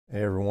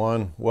Hey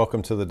everyone,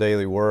 welcome to the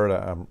Daily Word.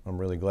 I'm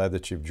really glad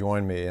that you've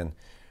joined me. And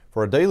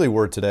for our Daily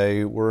Word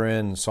today, we're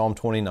in Psalm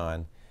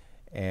 29.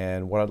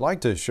 And what I'd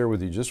like to share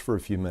with you just for a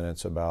few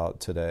minutes about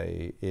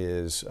today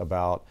is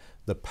about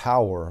the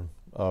power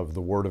of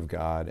the Word of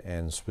God,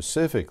 and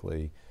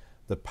specifically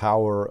the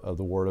power of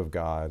the Word of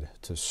God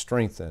to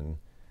strengthen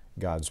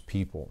God's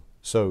people.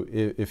 So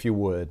if you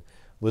would,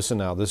 listen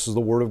now. This is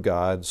the Word of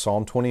God,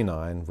 Psalm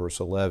 29, verse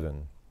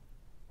 11.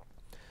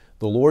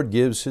 The Lord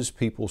gives His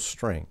people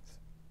strength.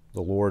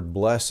 The Lord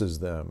blesses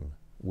them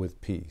with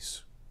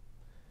peace.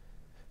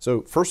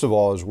 So first of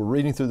all, as we're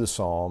reading through the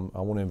psalm, I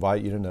want to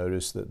invite you to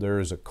notice that there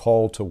is a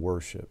call to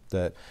worship,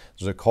 that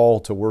there's a call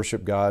to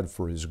worship God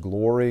for His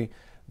glory.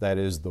 That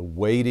is the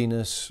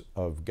weightiness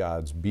of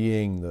God's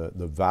being,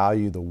 the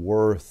value, the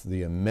worth,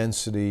 the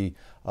immensity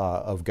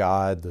of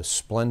God, the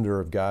splendor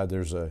of God.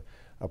 There's a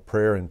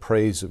prayer and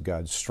praise of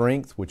God's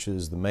strength, which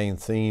is the main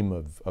theme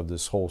of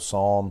this whole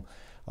psalm.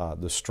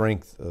 The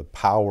strength, the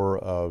power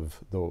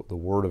of the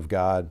Word of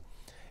God.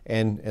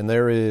 And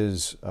there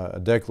is a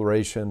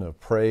declaration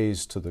of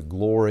praise to the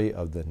glory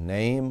of the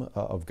name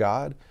of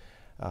God,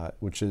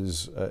 which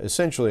is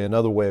essentially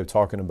another way of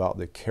talking about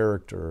the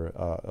character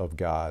of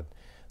God,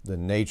 the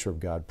nature of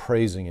God,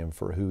 praising Him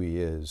for who He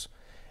is.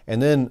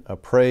 And then a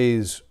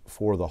praise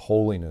for the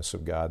holiness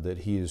of God, that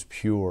He is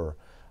pure,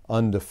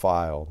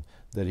 undefiled,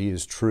 that He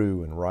is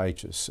true and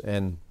righteous.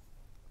 And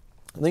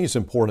I think it's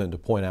important to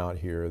point out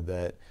here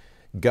that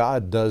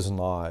God does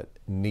not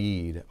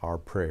need our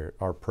prayer,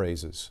 our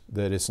praises.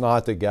 That it's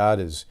not that God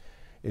is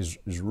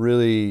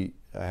really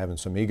having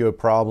some ego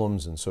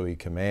problems, and so He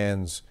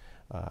commands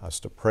us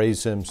to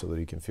praise Him so that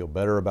He can feel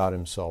better about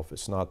Himself.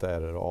 It's not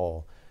that at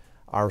all.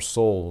 Our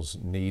souls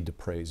need to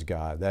praise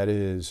God. That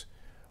is,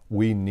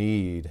 we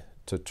need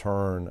to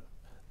turn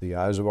the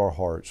eyes of our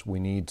hearts. We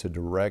need to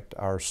direct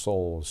our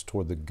souls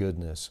toward the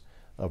goodness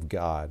of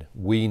God.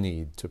 We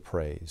need to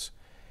praise.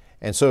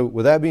 And so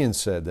with that being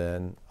said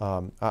then,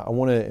 I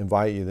want to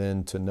invite you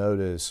then to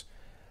notice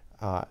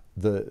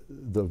the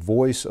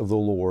voice of the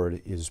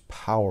Lord is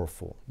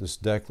powerful. This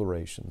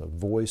declaration, the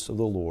voice of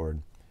the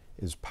Lord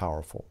is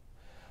powerful.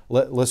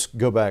 Let's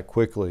go back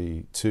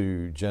quickly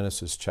to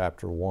Genesis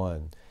chapter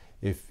 1.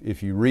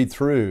 If you read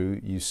through,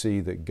 you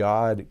see that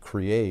God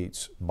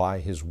creates by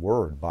His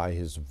Word, by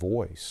His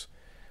voice.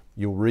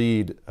 You'll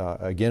read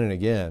again and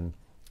again,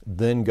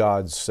 then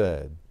God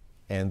said,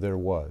 and there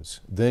was.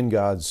 Then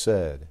God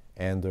said,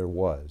 and there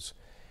was.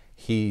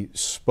 He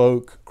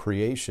spoke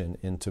creation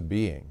into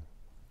being.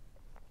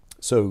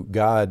 So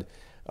God,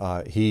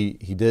 He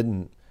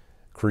didn't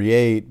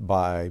create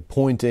by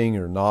pointing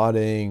or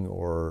nodding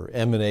or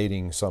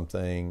emanating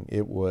something.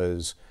 It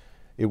was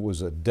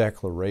a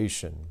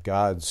declaration.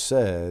 God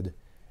said,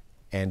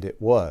 and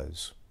it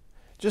was.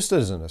 Just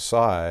as an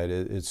aside,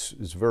 it's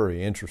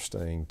very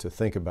interesting to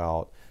think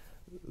about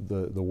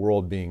the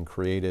world being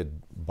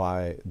created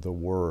by the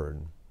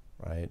Word,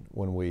 right?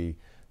 When we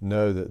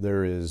know that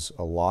there is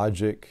a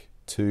logic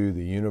to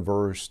the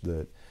universe,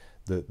 that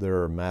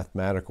there are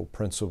mathematical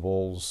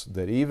principles,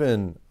 that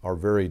even our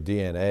very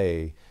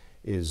DNA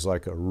is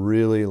like a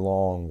really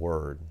long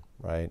word,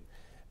 right?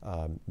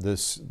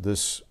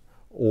 This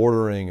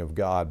ordering of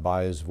God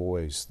by His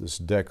voice, this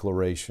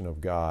declaration of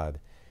God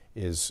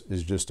is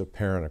just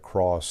apparent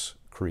across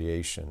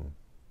creation.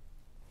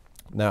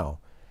 Now,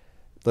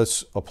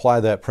 let's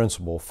apply that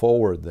principle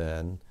forward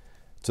then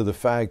to the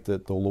fact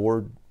that the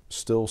Lord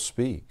still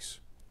speaks.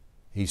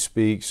 He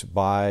speaks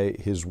by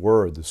His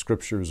Word. The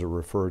Scriptures are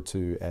referred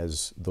to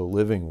as the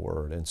living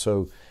Word. And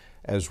so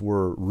as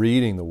we're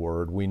reading the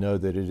Word, we know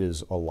that it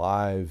is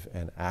alive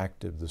and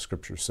active. The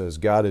Scripture says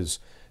God is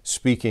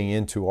speaking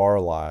into our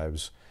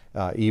lives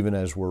even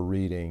as we're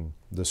reading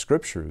the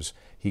Scriptures.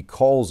 He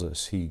calls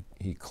us. He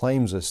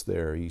claims us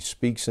there. He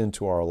speaks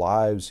into our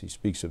lives. He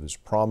speaks of His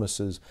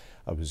promises,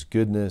 of His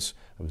goodness,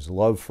 of His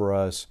love for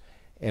us.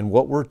 And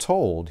what we're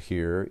told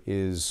here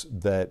is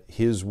that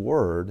His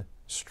Word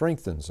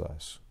strengthens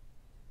us.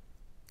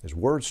 His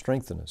Word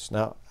strengthens us.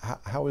 Now,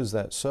 how is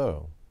that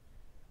so?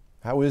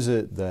 How is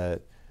it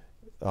that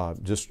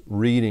just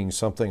reading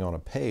something on a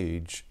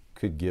page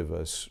could give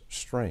us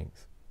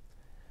strength?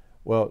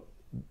 Well,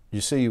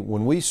 you see,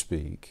 when we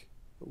speak,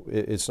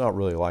 it's not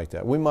really like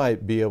that. We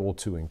might be able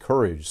to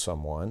encourage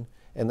someone,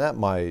 and that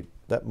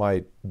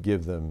might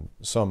give them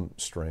some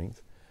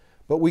strength,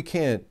 but we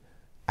can't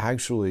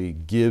actually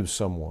give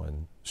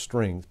someone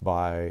strength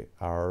by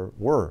our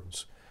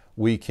words.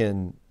 We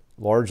can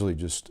largely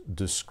just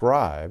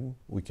describe,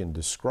 we can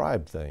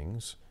describe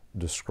things,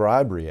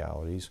 describe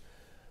realities,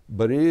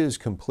 but it is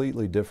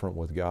completely different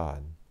with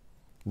God.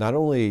 Not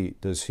only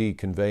does He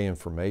convey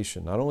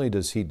information, not only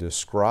does He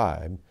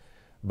describe,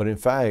 but in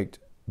fact,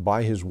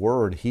 by His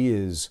Word, He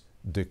is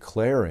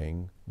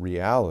declaring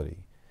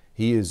reality.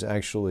 He is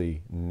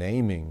actually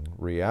naming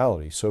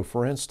reality. So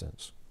for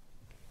instance,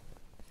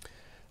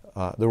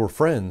 there were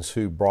friends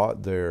who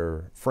brought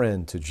their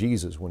friend to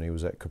Jesus when He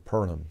was at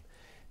Capernaum.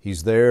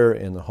 He's there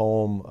in the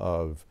home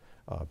of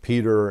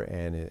Peter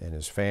and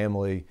his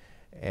family,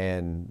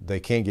 and they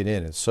can't get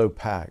in. It's so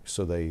packed,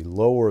 so they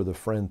lower the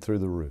friend through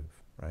the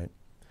roof, right?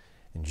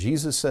 And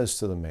Jesus says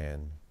to the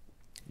man,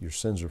 your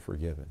sins are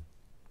forgiven.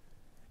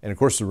 And of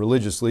course, the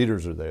religious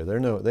leaders are there.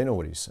 They know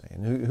what he's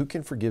saying. Who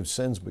can forgive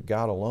sins but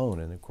God alone?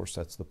 And of course,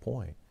 that's the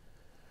point.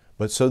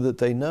 But so that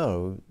they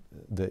know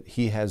that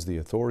he has the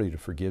authority to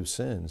forgive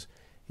sins,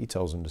 he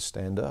tells them to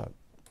stand up.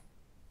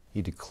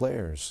 He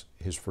declares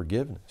his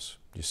forgiveness.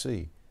 You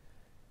see,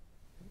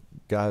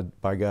 God,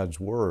 by God's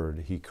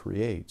word, he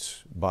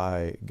creates.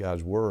 By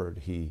God's word,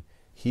 he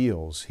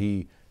heals.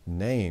 He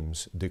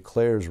names,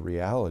 declares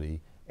reality,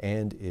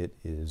 and it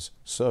is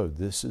so.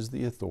 This is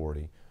the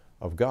authority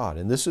of God.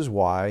 And this is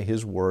why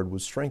his word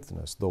would strengthen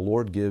us. The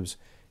Lord gives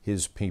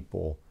his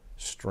people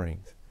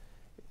strength.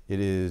 It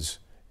is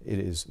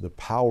the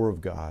power of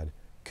God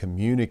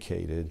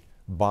communicated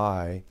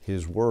by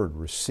his word,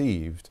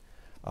 received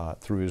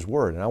through his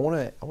word. And I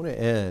want to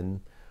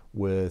end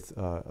with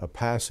a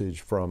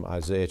passage from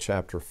Isaiah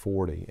chapter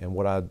 40. And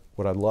what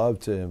I'd love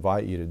to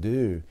invite you to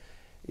do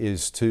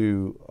is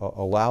to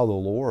allow the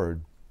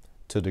Lord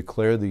to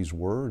declare these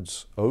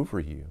words over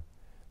you,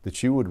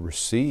 that you would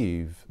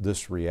receive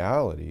this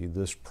reality,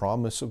 this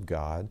promise of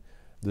God,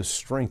 this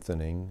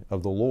strengthening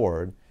of the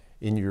Lord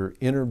in your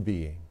inner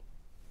being.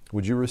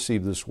 Would you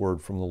receive this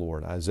word from the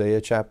Lord?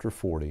 Isaiah chapter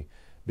 40,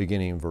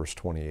 beginning in verse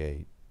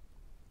 28.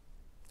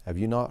 Have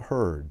you not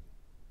heard?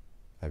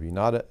 Have you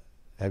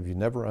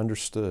never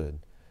understood?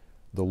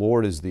 The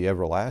Lord is the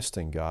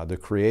everlasting God, the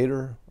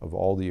creator of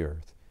all the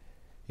earth.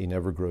 He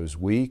never grows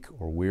weak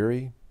or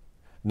weary.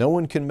 No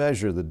one can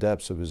measure the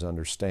depths of his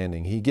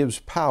understanding. He gives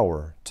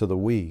power to the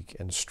weak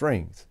and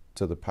strength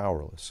to the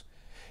powerless.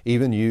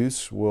 Even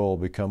youths will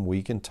become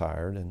weak and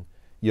tired, and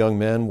young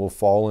men will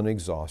fall in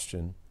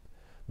exhaustion.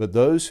 But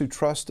those who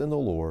trust in the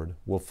Lord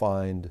will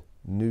find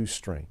new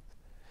strength.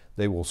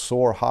 They will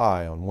soar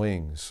high on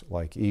wings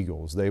like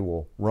eagles. They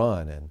will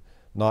run and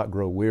not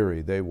grow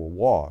weary. They will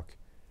walk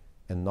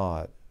and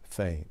not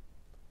faint.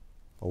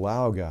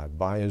 Allow God,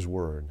 by his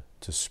word,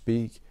 to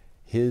speak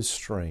his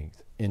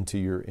strength into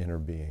your inner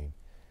being.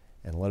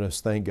 And let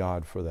us thank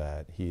God for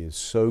that. He is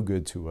so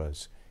good to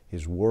us.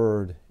 His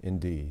word,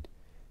 indeed,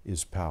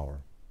 is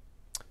power.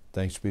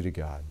 Thanks be to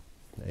God.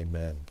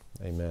 Amen.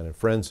 Amen. And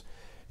friends,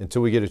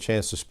 until we get a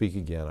chance to speak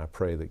again, I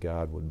pray that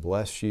God would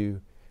bless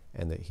you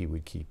and that he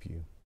would keep you.